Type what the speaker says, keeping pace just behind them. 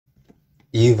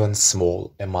Even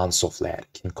small amounts of lead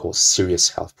can cause serious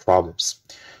health problems.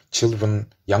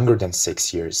 Children younger than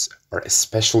 6 years are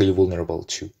especially vulnerable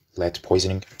to lead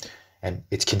poisoning, and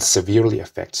it can severely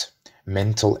affect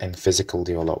mental and physical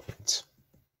development.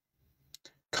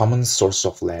 Common sources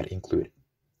of lead include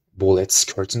bullets,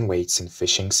 curtain weights, and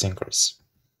fishing sinkers,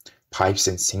 pipes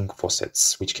and sink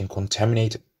faucets, which can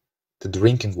contaminate the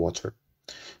drinking water,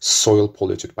 soil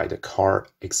polluted by the car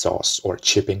exhaust or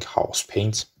chipping house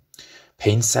paint,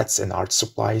 paint sets and art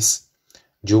supplies,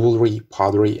 jewelry,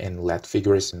 pottery, and lead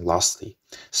figures, and lastly,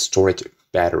 storage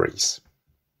batteries.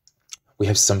 We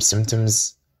have some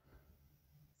symptoms,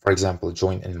 for example,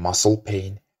 joint and muscle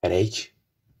pain, headache,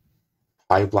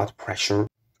 high blood pressure,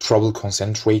 trouble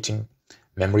concentrating,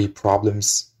 memory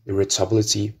problems,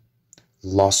 irritability,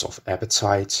 loss of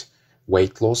appetite,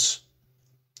 weight loss,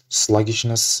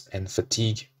 sluggishness and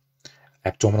fatigue,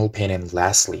 abdominal pain, and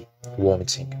lastly,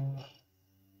 vomiting.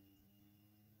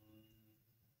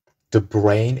 The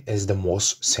brain is the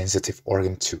most sensitive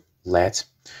organ to lead,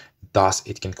 thus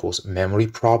it can cause memory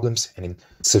problems, and in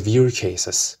severe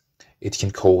cases, it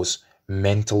can cause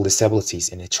mental disabilities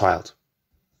in a child.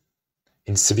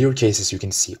 In severe cases, you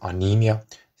can see anemia,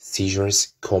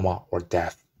 seizures, coma, or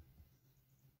death.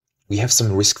 We have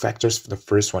some risk factors. The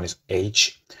first one is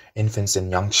age. Infants and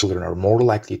young children are more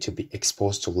likely to be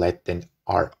exposed to lead than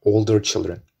are older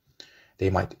children. They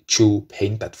might chew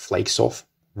paint that flakes off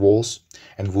walls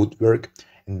and woodwork,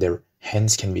 and their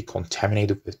hands can be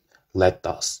contaminated with lead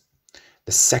dust.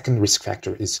 The second risk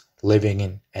factor is living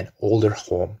in an older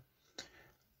home.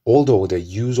 Although the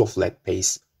use of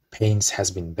lead-based paints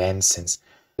has been banned since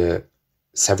the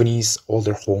 70s,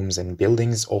 older homes and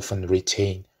buildings often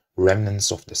retain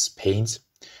remnants of this paint,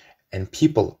 and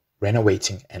people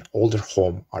renovating an older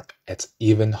home are at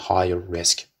even higher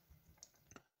risk.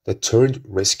 The third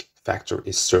risk factor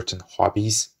is certain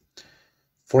hobbies.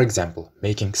 For example,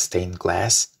 making stained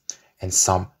glass and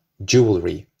some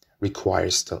jewelry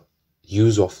requires the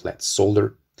use of lead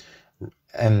solder,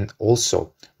 and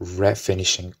also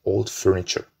refinishing old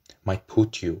furniture might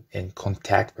put you in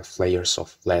contact with layers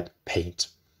of lead paint.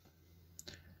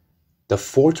 The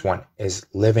fourth one is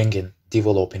living in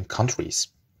developing countries.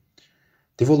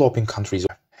 Developing countries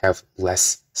have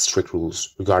less strict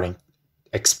rules regarding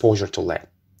exposure to lead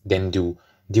than do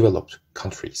developed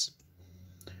countries.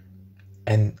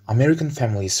 And American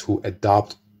families who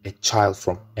adopt a child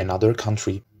from another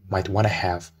country might want to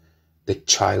have the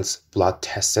child's blood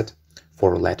tested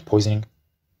for lead poisoning.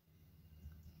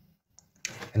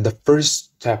 And the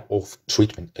first step of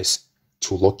treatment is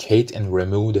to locate and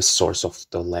remove the source of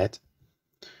the lead.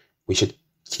 We should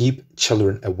keep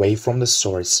children away from the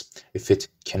source. If it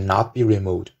cannot be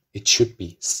removed, it should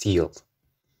be sealed.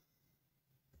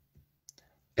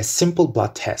 A simple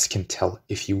blood test can tell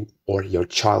if you or your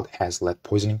child has lead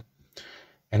poisoning,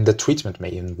 and the treatment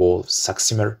may involve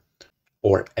succimer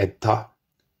or EDTA,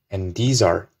 and these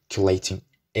are chelating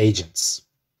agents.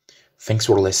 Thanks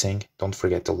for listening. Don't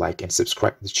forget to like and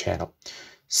subscribe to the channel.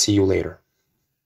 See you later.